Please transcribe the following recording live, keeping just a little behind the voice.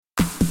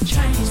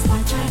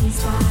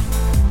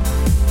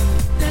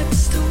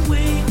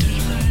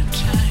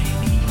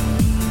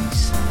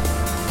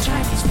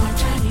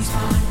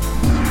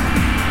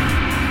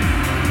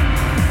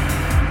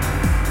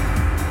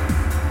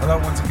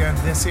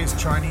This is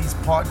Chinese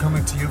Pod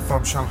coming to you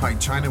from Shanghai,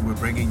 China. We're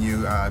bringing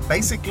you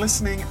basic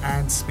listening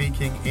and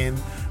speaking in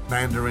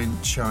Mandarin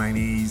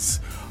Chinese.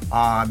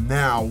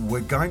 Now,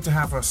 we're going to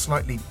have a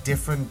slightly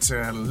different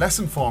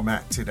lesson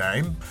format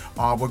today.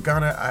 We're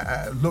going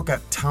to look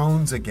at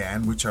tones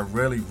again, which are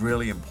really,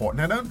 really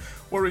important. Now, don't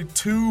worry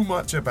too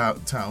much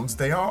about tones.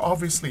 They are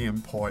obviously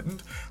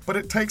important, but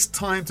it takes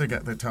time to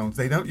get the tones.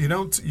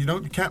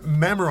 You can't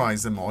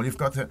memorize them all. You've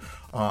got to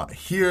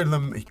hear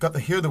them. You've got to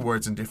hear the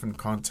words in different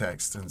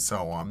contexts and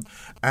so on.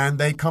 And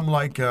they come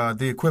like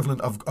the equivalent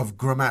of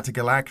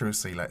grammatical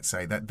accuracy, let's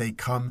say, that they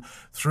come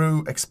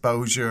through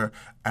exposure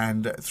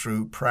and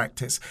through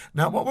practice.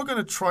 Now, what we're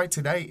going to try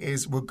today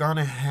is we're going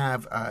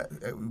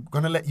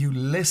to let you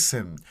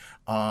listen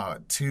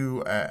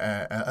to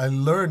a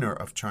learner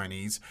of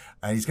Chinese.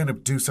 He's going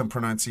to do some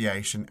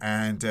pronunciation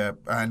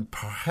and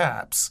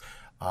perhaps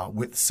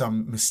with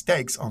some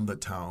mistakes on the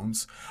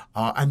tones.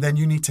 And then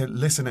you need to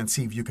listen and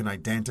see if you can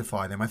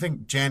identify them. I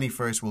think Jenny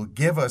first will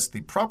give us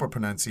the proper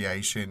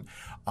pronunciation.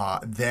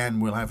 Then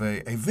we'll have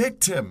a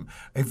victim,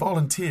 a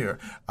volunteer,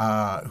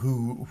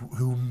 who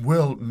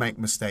will make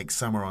mistakes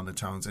somewhere on the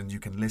tones, and you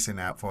can listen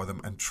out for them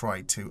and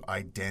try to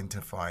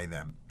identify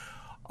them.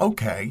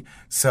 Okay,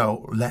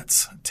 so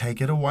let's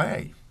take it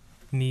away.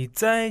 你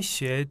在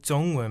学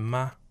中文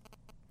吗？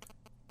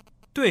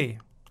对，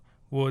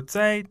我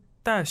在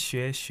大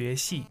学学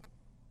习。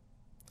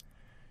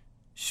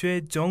学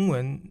中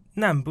文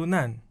难不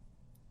难？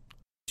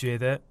觉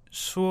得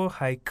说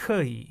还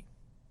可以，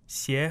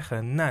写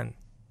很难。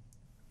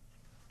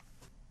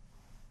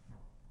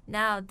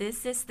Now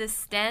this is the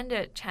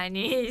standard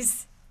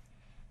Chinese.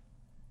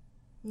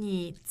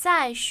 你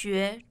在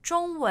学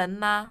中文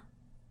吗？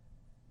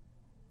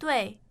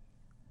对，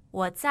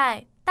我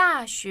在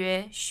大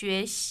学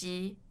学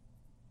习。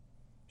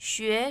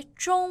学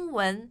中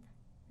文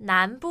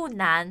难不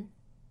难？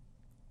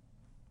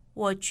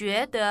我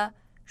觉得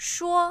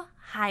说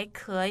还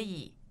可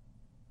以，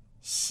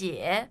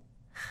写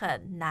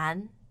很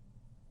难。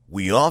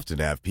 We often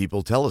have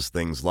people tell us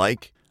things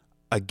like,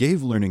 I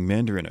gave learning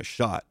Mandarin a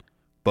shot,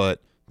 but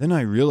then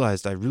I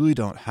realized I really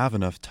don't have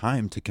enough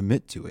time to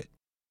commit to it.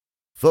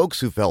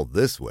 folks who felt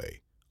this way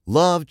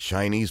love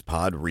Chinese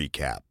Pod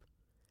Recap.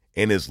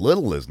 In as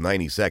little as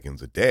 90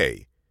 seconds a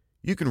day,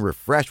 you can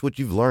refresh what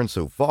you've learned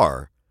so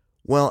far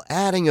while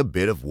adding a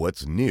bit of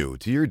what's new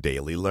to your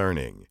daily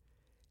learning.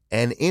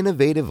 An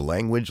innovative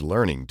language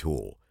learning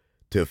tool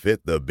to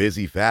fit the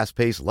busy,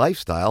 fast-paced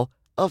lifestyle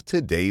of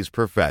today's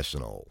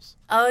professionals.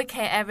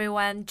 Okay,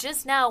 everyone.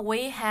 Just now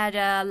we had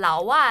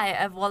Lao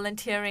Wai,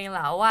 volunteering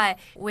Lao Wai.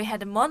 We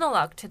had a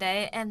monologue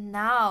today, and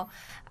now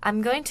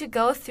I'm going to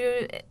go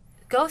through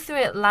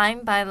it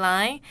line by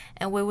line,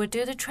 and we will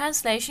do the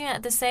translation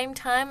at the same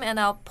time, and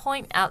I'll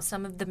point out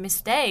some of the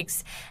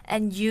mistakes,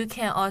 and you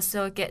can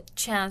also get a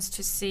chance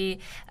to see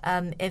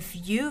if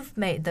you've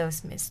made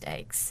those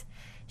mistakes.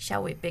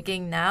 Shall we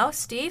begin now,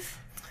 Steve?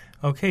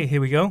 Okay,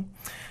 here we go.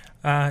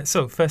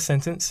 So, first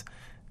sentence.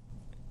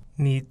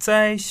 你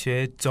在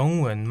学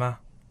中文吗?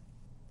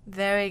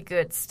 Very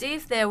good.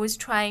 Steve there was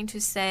trying to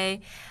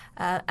say,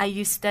 are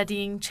you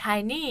studying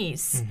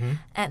Chinese? Mm-hmm.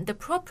 And the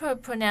proper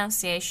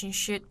pronunciation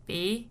should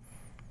be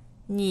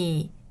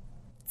你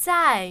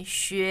在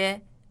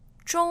学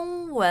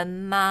中文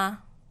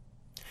吗?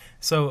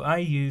 So I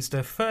used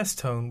the first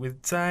tone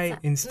with 在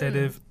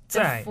instead of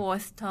在. The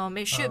fourth tone.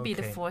 It should be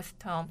the Okay. fourth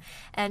tone.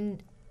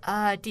 And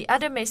the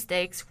other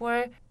mistakes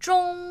were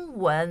中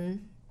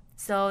文.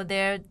 So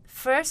they're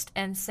first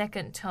and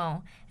second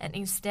tone. And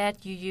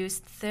instead you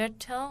used third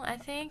tone, I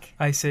think.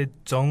 I said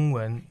中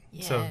文.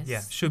 So, Yes.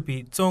 yeah, should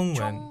be 中文.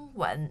 中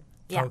文.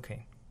 Yeah.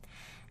 Okay.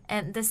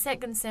 And the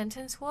second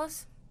sentence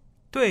was?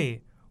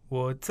 对，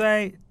我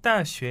在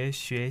大学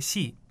学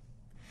习。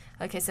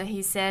 Okay, so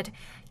he said,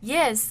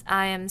 yes,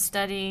 I am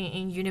studying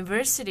in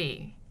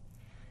university.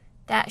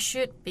 That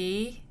should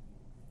be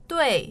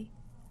对，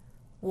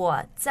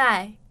我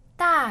在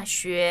大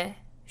学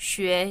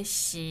学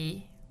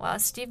习. Well,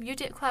 Steve, you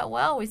did quite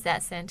well with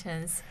that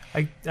sentence.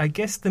 I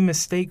guess the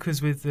mistake was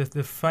with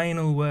the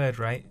final word,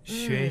 right?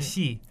 学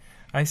习.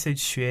 I said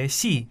学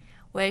习.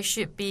 Where it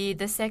should be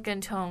the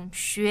second tone,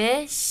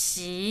 学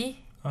习.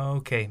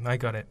 Okay, I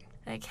got it.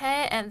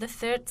 Okay, and the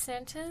third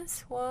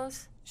sentence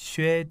was?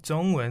 学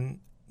中文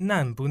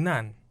难不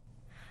难?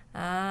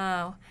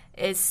 Oh,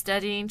 is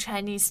studying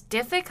Chinese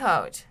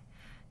difficult?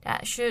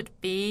 That should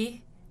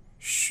be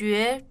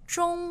学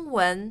中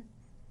文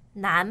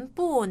难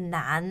不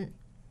难?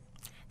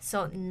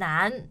 So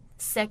难,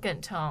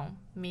 second tone,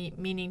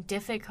 meaning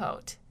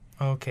difficult.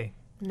 Okay.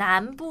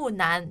 难不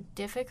难,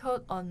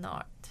 difficult or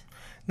not?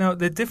 Now,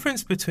 the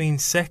difference between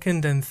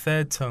second and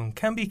third tone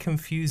can be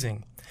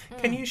confusing.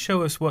 Can you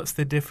show us what's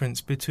the difference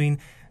between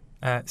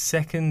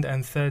second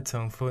and third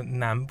tone for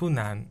难不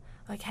难?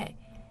 Okay.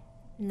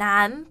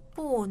 难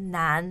不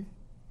难?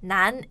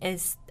 Nan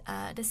is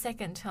the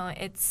second tone.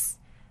 It's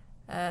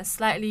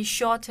slightly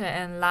shorter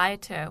and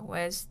lighter,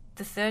 whereas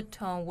the third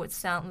tone would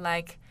sound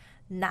like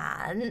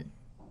难.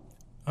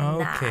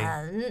 Okay.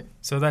 难.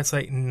 So that's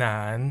like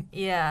难.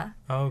 Yeah.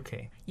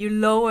 Okay. you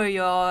lower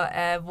your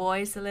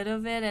voice a little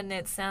bit and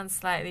it sounds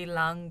slightly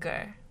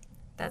longer.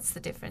 That's the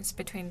difference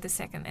between the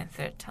second and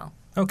third tone.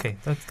 Okay,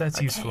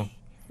 that's useful.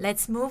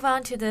 Let's move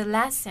on to the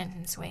last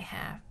sentence we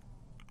have.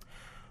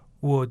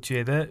 我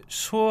觉得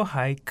说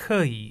还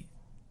可以，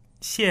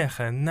写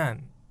很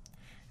难。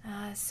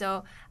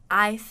 So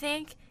I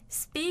think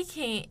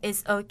speaking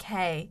is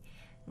okay.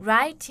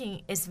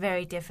 Writing is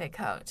very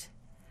difficult.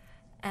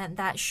 And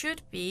that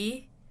should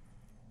be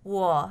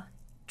我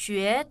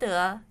觉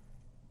得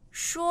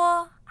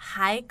说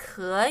还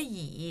可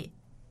以，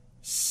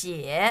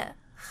写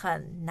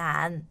很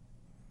难。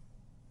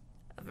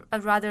A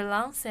rather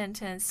long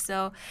sentence.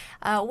 So,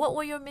 what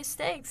were your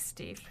mistakes,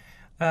 Steve?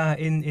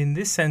 In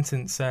this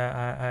sentence,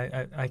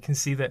 I can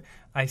see that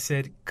I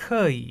said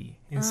可以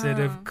instead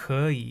of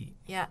可以.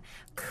 Yeah,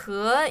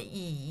 可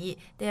以.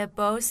 They're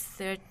both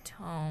third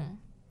tone.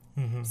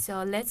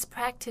 So let's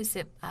practice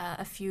it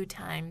a few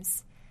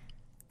times.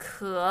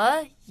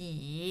 可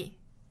以.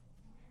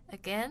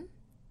 Again,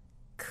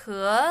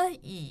 可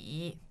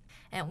以.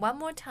 And one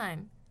more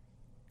time.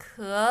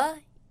 可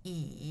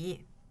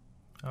以.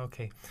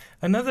 Okay.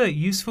 Another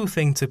useful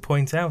thing to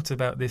point out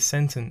about this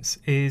sentence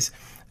is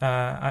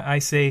I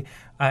say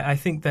I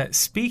think that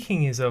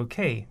speaking is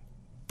okay,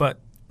 but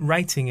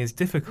writing is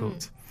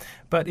difficult.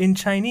 But in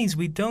Chinese,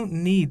 we don't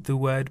need the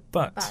word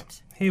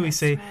but. Here we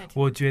say, right.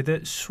 我觉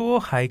得说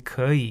还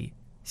可以，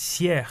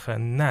写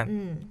很难。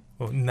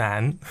Or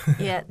难。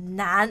 Yeah,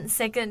 难,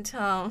 second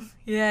tone.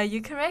 Yeah,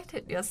 you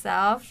corrected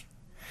yourself.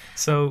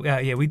 So,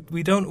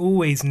 we don't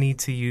always need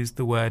to use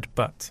the word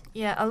but.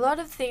 Yeah, a lot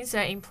of things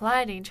are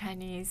implied in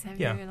Chinese. Have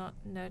Yeah. you not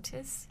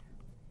noticed?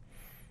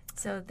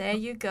 So there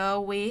you go.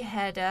 We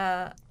had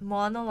a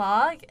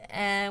monologue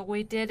and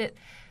we did it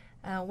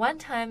one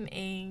time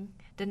in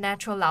the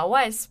natural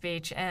Laowai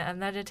speech and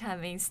another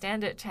time in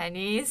standard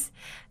Chinese.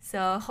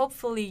 So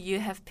hopefully you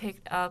have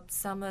picked up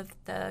some of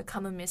the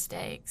common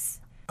mistakes.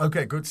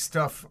 Okay, good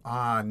stuff.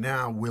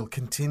 Now we'll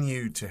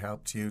continue to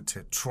help you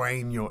to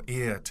train your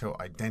ear to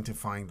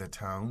identifying the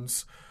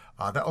tones.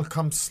 That'll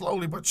come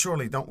slowly but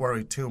surely. Don't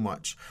worry too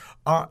much.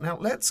 Now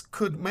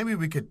maybe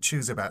we could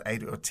choose about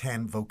 8 or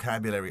 10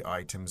 vocabulary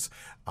items,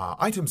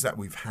 items that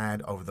we've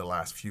had over the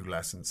last few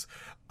lessons.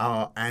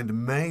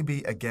 And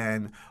maybe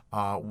again,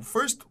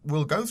 first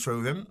we'll go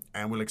through them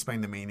and we'll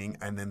explain the meaning.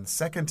 And then the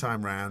second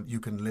time round,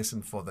 you can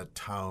listen for the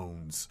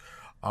tones.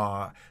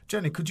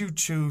 Jenny, could you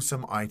choose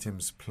some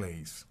items,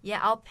 please? Yeah,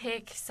 I'll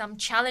pick some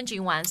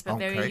challenging ones, but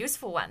Okay. very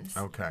useful ones.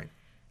 Okay.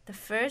 The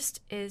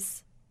first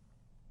is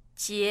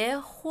结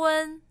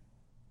婚.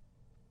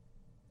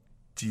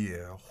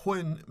 结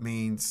婚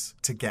means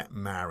to get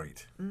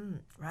married.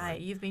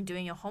 Right, you've been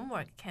doing your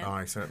homework, Ken.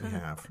 I certainly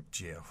have.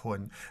 结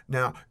婚.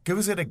 Now, give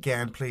us it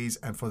again, please,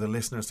 and for the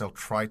listeners, they'll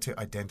try to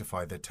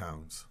identify the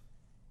tones.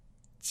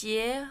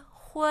 结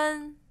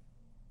婚.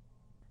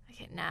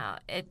 Okay, now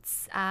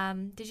it's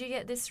did you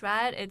get this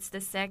right? It's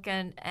the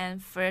second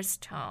and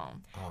first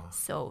tone.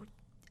 So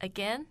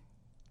again,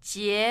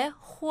 结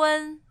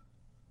婚.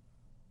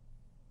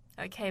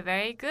 Okay,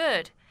 very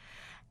good.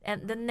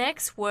 And the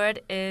next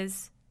word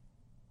is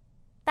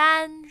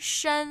单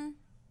身.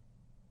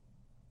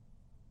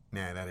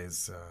 Yeah, that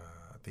is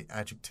the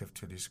adjective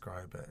to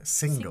describe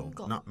single,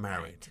 Single, not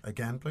married. right.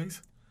 Again,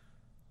 please.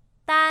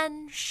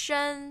 单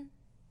身.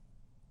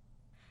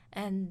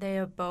 And they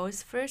are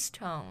both first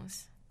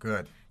tones.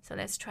 Good. So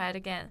let's try it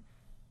again.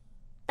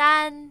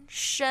 单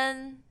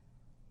身.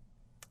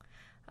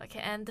 Okay,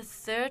 and the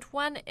third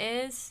one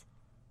is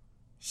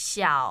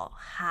小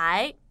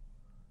孩.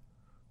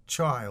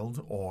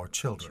 Child or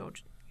children.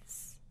 Children.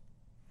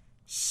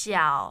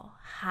 小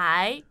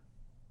孩.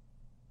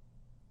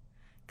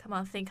 Come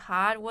on, think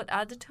hard. What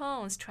are the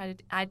tones? Try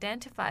to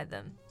identify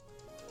them.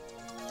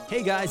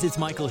 Hey guys, it's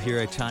Michael here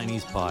at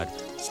Chinese Pod,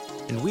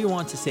 and we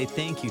want to say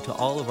thank you to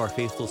all of our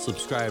faithful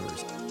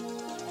subscribers.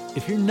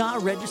 If you're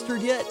not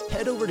registered yet,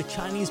 head over to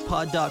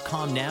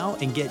ChinesePod.com now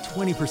and get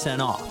 20%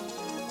 off.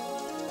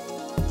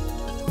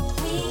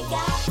 We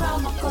got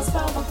promo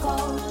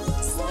codes.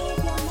 Save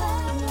your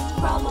money.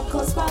 Promo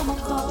codes.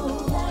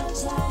 Learn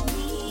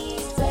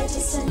Chinese.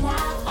 Register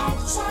now at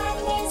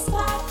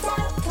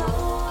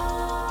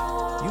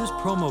ChinesePod.com. Use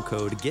promo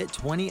code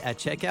GET20 at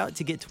checkout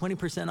to get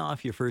 20%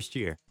 off your first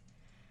year.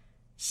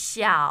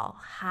 小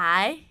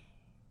孩.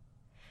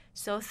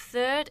 So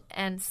third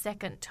and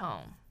second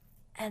tone.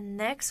 And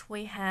next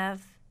we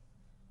have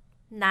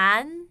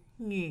男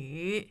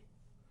女.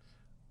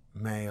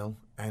 Male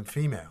and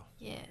female.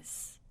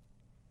 Yes.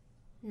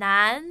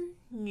 男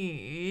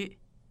女.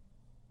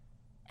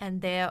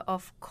 And they're,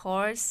 of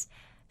course,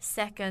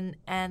 second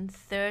and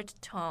third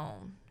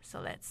tone.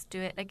 So let's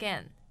do it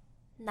again.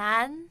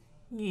 男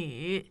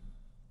女.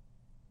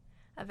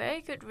 A very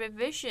good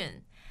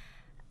revision.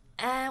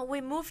 And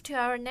we move to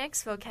our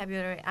next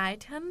vocabulary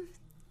item.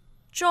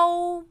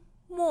 周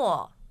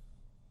末.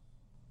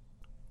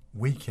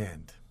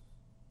 Weekend.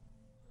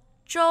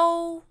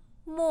 周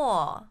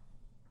末.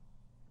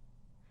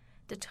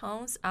 The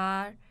tones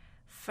are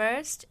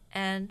first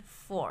and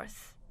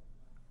fourth.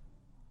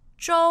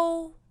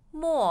 周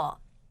末.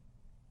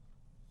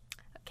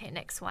 Okay,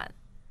 next one.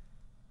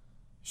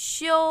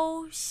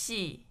 休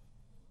息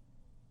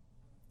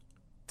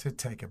To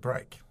take a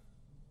break.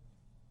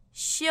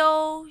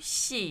 休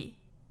息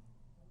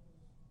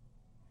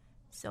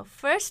So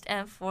first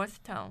and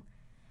fourth tone.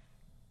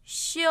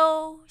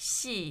 休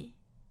息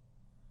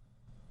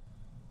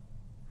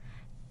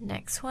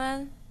Next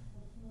one.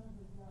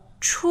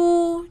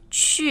 出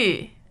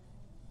去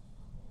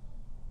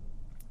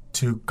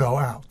To go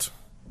out.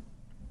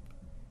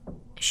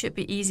 It should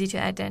be easy to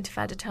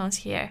identify the tones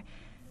here.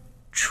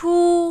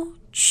 出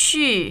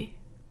去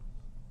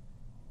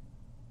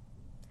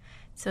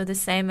So the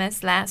same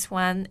as last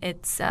one,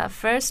 it's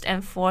first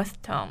and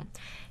fourth tone.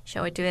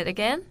 Shall we do it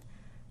again?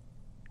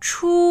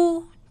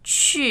 出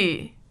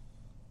去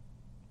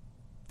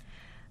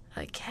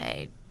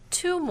Okay,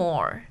 two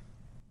more.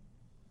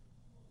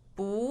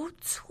 不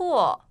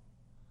错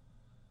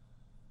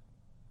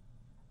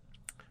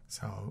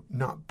So,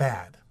 not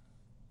bad.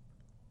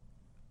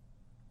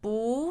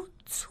 不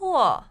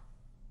错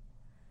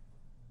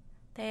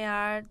They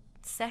are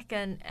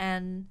second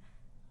and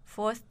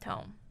fourth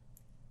tone.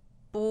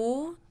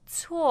 不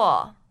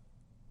错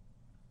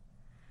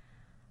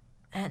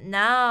And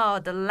now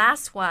the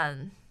last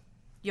one.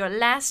 Your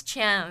last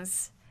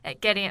chance at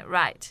getting it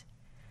right.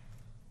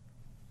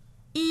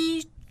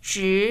 一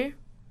直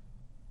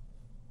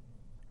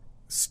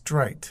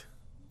Straight.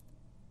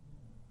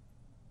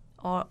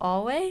 or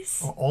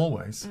always. Or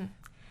always.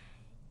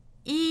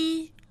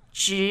 一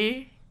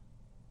直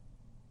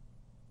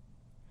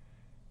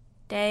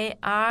They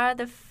are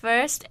the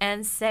first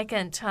and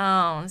second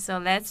tone. So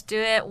let's do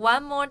it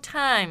one more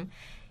time.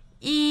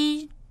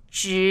 一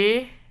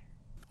直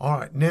All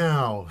right,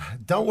 now,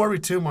 don't worry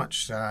too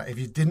much if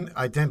you didn't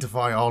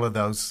identify all of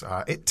those.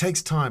 It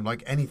takes time,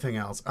 like anything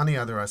else, any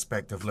other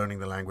aspect of learning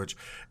the language.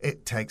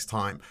 It takes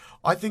time.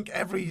 I think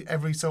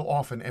every so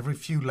often, every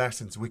few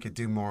lessons, we could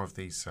do more of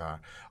these,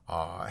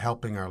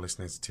 helping our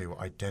listeners to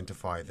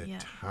identify the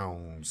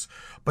tones.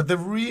 But the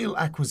real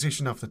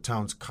acquisition of the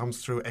tones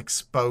comes through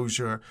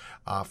exposure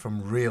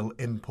from real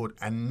input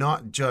and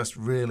not just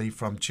really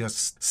from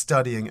just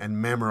studying and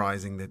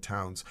memorizing the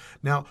tones.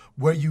 Now,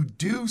 where you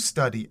do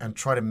study and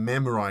try to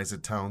memorize the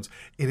tones,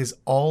 it is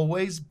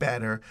always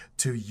better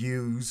to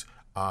use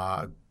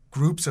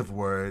groups of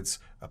words,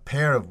 a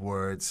pair of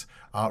words,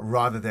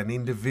 rather than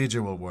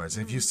individual words.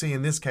 If you see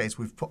in this case,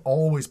 we've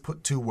always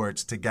put two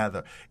words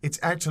together. It's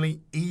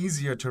actually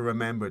easier to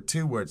remember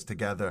two words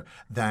together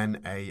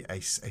than a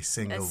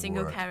single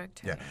word.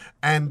 character. Yeah.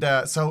 And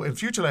so in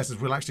future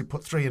lessons, we'll actually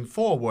put 3 and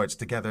 4 words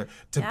together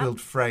to build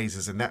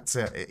phrases, and that's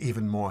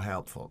even more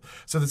helpful.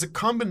 So there's a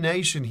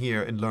combination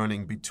here in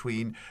learning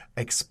between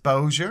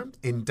exposure,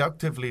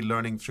 inductively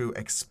learning through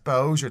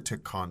exposure to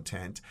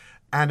content,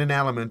 and an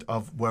element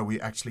of where we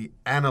actually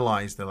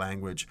analyze the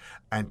language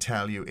and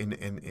tell you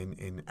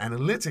in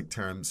analytic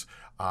terms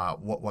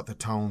what the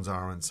tones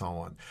are and so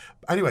on.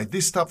 Anyway,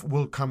 this stuff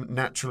will come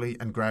naturally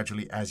and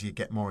gradually as you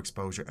get more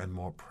exposure and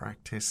more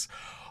practice.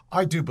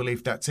 I do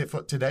believe that's it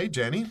for today,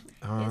 Jenny.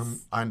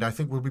 Yes. And I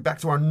think we'll be back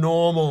to our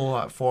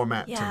normal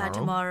format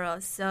tomorrow.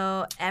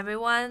 So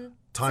everyone,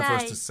 Time for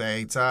us to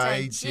say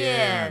再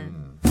见.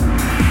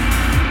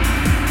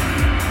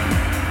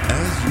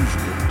 As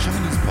usual,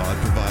 Chinese Pod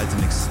provides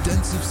an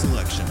extensive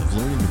selection of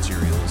learning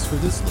materials for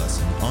this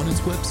lesson on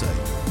its website,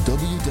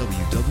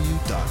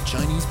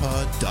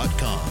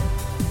 www.chinesepod.com.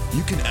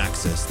 You can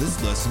access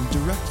this lesson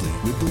directly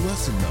with the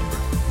lesson number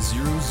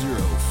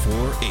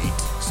 0048.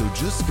 So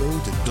just go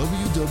to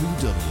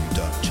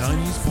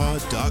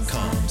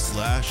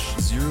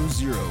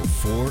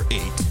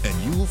www.chinesepod.com/0048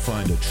 and you will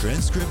find a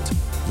transcript,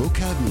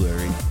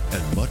 vocabulary,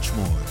 and much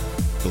more.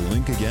 The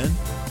link again,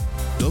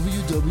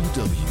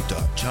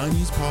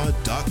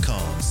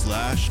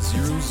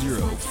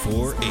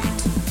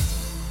 www.chinesepod.com/0048.